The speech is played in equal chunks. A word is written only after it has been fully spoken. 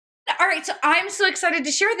All right, so I'm so excited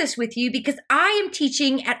to share this with you because I am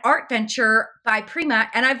teaching at ArtVenture by Prima,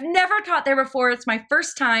 and I've never taught there before. It's my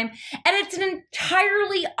first time, and it's an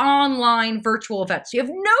entirely online virtual event. So you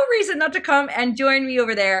have no reason not to come and join me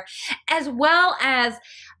over there, as well as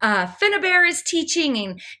Finnabear is teaching,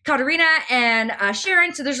 and Katarina and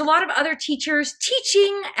Sharon. So there's a lot of other teachers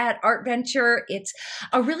teaching at ArtVenture. It's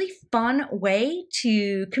a really fun way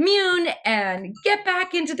to commune and get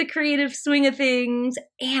back into the creative swing of things.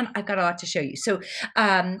 And I've got a lot to show you. So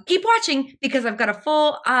keep watching because I've got a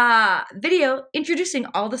full video introducing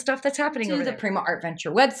all the stuff that's happening over the Prima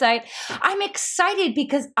ArtVenture website. I'm excited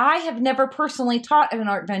because I have never personally taught at an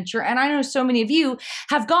ArtVenture, and I know so many of you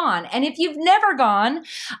have gone. And if you've never gone,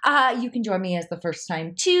 you can join me as the first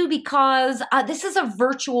time too, because this is a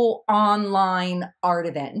virtual online art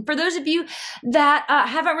event. And for those of you that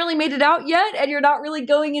haven't really made it out yet and you're not really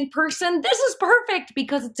going in person, this is perfect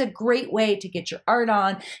because it's a great way to get your art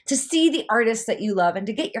on, to see the artists that you love, and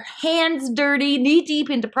to get your hands dirty, knee deep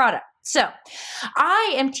into product. So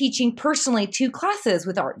I am teaching personally 2 classes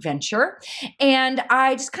with ArtVenture, and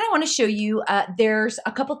I just kind of want to show you there's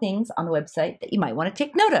a couple things on the website that you might want to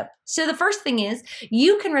take note of. So the first thing is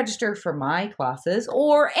you can register for my classes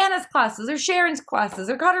or Anna's classes or Sharon's classes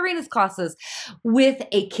or Katarina's classes with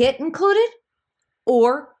a kit included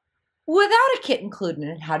or without a kit included.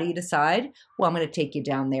 And how do you decide? Well, I'm going to take you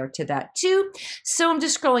down there to that too. So I'm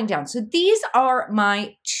just scrolling down. So these are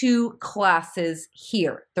my 2 classes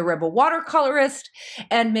here, the Rebel Watercolorist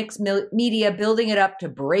and Mixed Media, building it up to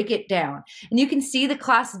break it down. And you can see the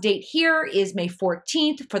class date here is May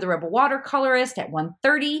 14th for the Rebel Watercolorist at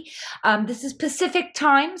 1:30. This is Pacific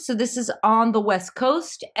time, so this is on the West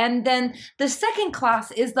Coast. And then the second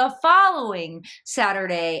class is the following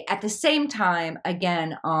Saturday at the same time,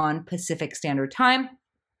 again on Pacific Standard Time.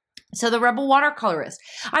 So the Rebel Watercolorist.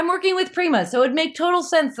 I'm working with Prima, so it would make total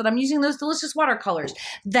sense that I'm using those delicious watercolors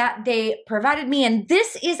that they provided me. And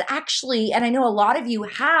this is actually, and I know a lot of you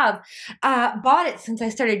have bought it since I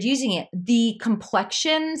started using it, the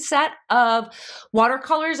complexion set of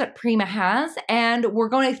watercolors that Prima has. And we're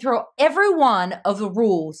going to throw every one of the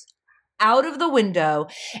rules out of the window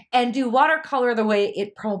and do watercolor the way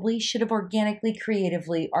it probably should have organically,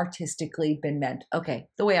 creatively, artistically been meant. Okay,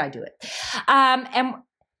 the way I do it. And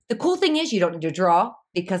the cool thing is you don't need to draw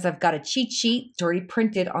because I've got a cheat sheet. It's already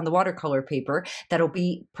printed on the watercolor paper that'll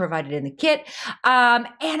be provided in the kit. And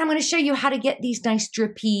I'm going to show you how to get these nice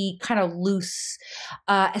drippy, kind of loose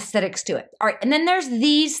aesthetics to it. All right, and then there's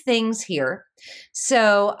these things here.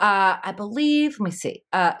 So I believe, let me see,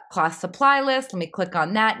 class supply list. Let me click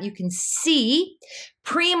on that. You can see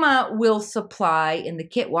Prima will supply in the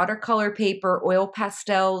kit watercolor paper, oil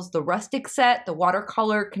pastels, the rustic set, the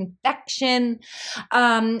watercolor confection,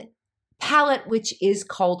 palette, which is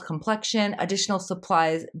called complexion. Additional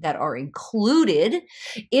supplies that are included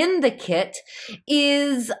in the kit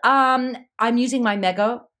is I'm using my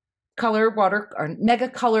Mega Color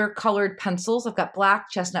colored pencils. I've got black,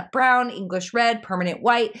 chestnut brown, English red, permanent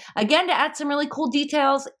white. Again, to add some really cool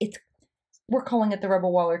details. We're calling it the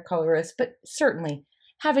Rebel Watercolorist, but certainly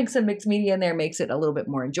having some mixed media in there makes it a little bit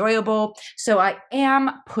more enjoyable. So I am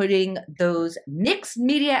putting those mixed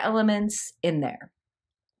media elements in there.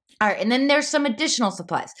 All right, and then there's some additional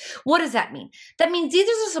supplies. What does that mean? That means these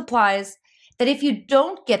are the supplies that if you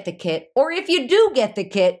don't get the kit, or if you do get the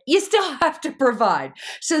kit, you still have to provide.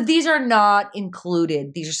 So these are not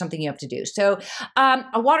included. These are something you have to do. So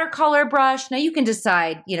a watercolor brush. Now you can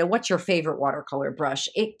decide, what's your favorite watercolor brush.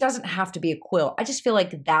 It doesn't have to be a quill. I just feel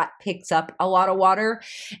like that picks up a lot of water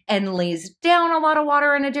and lays down a lot of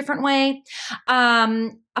water in a different way.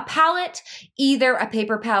 A palette, either a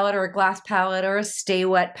paper palette or a glass palette or a stay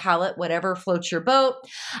wet palette, whatever floats your boat.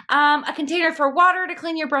 A container for water to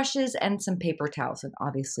clean your brushes and some paper towels. And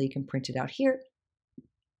obviously you can print it out here.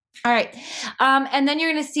 All right. And then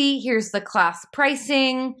you're going to see here's the class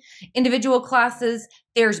pricing, individual classes.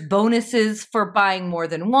 There's bonuses for buying more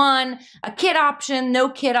than one, a kit option, no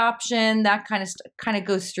kit option, that kind of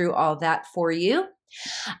goes through all that for you.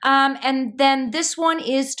 And then this one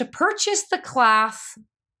is to purchase the class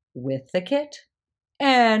with the kit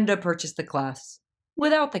and to purchase the class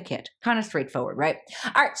without the kit. Kind of straightforward, right?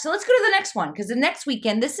 All right, so let's go to the next one because the next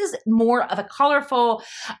weekend, this is more of a colorful,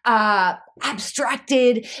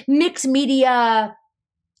 abstracted, mixed media,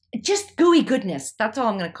 just gooey goodness. That's all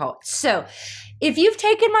I'm going to call it. So if you've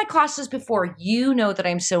taken my classes before, you know that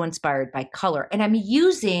I'm so inspired by color, and I'm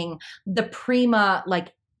using the Prima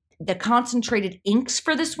the concentrated inks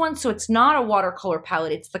for this one. So it's not a watercolor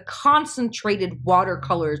palette. It's the concentrated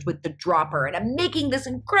watercolors with the dropper. And I'm making this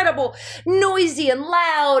incredible noisy and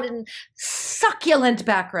loud and succulent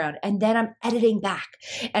background. And then I'm editing back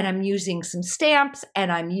and I'm using some stamps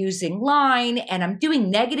and I'm using line and I'm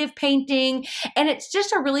doing negative painting. And it's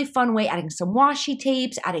just a really fun way, adding some washi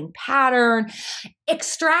tapes, adding pattern,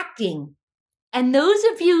 extracting. And those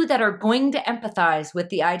of you that are going to empathize with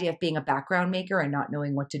the idea of being a background maker and not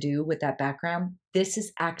knowing what to do with that background, this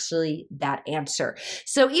is actually that answer.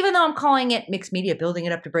 So even though I'm calling it mixed media, building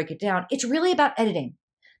it up to break it down, it's really about editing.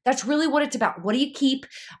 That's really what it's about. What do you keep?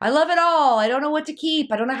 I love it all. I don't know what to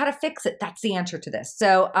keep. I don't know how to fix it. That's the answer to this.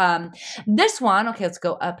 So this one, okay, let's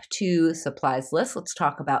go up to supplies list. Let's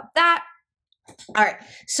talk about that. All right,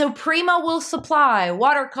 so Prima will supply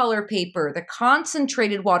watercolor paper, the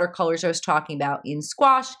concentrated watercolors I was talking about in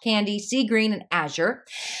squash, candy, sea green, and azure.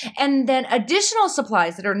 And then additional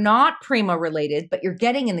supplies that are not Prima related, but you're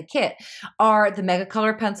getting in the kit are the mega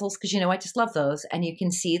color pencils, because you know I just love those. And you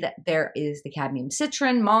can see that there is the cadmium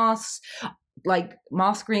citron, moss, like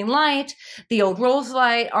moss green light, the old rose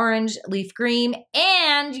light, orange, leaf green,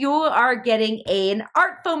 and you are getting an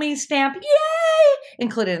art foaming stamp, yay,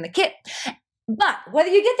 included in the kit. But whether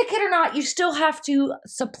you get the kit or not, you still have to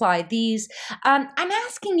supply these. I'm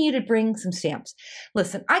asking you to bring some stamps.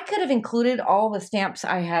 Listen, I could have included all the stamps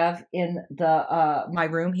I have in the my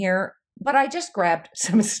room here, but I just grabbed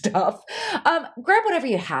some stuff. Grab whatever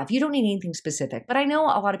you have. You don't need anything specific. But I know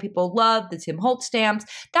a lot of people love the Tim Holtz stamps.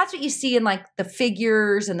 That's what you see in like the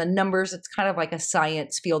figures and the numbers. It's kind of like a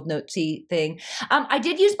science field notesy thing. I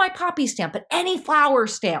did use my poppy stamp, but any flower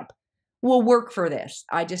stamp will work for this.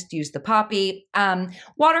 I just use the poppy.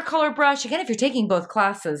 Watercolor brush. Again, if you're taking both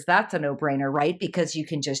classes, that's a no-brainer, right? Because you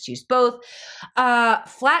can just use both.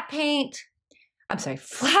 Flat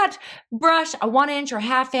brush, a 1 inch or a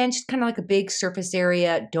 1/2 inch, kind of like a big surface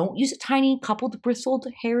area. Don't use a tiny coupled bristled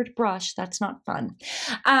haired brush. That's not fun.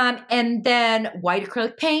 And then white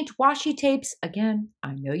acrylic paint, washi tapes. Again,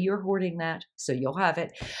 I know you're hoarding that, so you'll have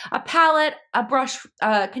it. A palette, a brush,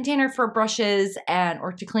 container for brushes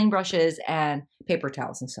or to clean brushes, and paper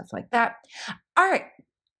towels and stuff like that. All right.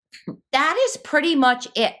 That is pretty much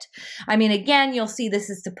it. I mean, again, you'll see this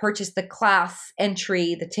is to purchase the class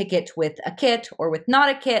entry, the ticket with a kit or with not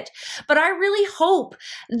a kit. But I really hope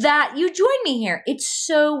that you join me here. It's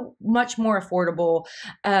so much more affordable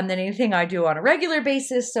than anything I do on a regular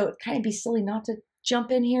basis. So it'd kind of be silly not to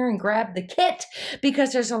jump in here and grab the kit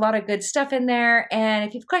because there's a lot of good stuff in there. And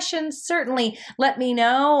if you have questions, certainly let me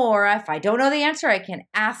know. Or if I don't know the answer, I can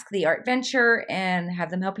ask the ArtVenture and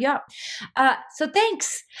have them help you out. So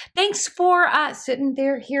thanks. Thanks for sitting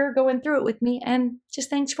there here going through it with me. And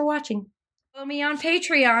just thanks for watching. Follow me on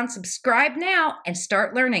Patreon. Subscribe now and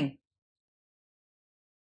start learning.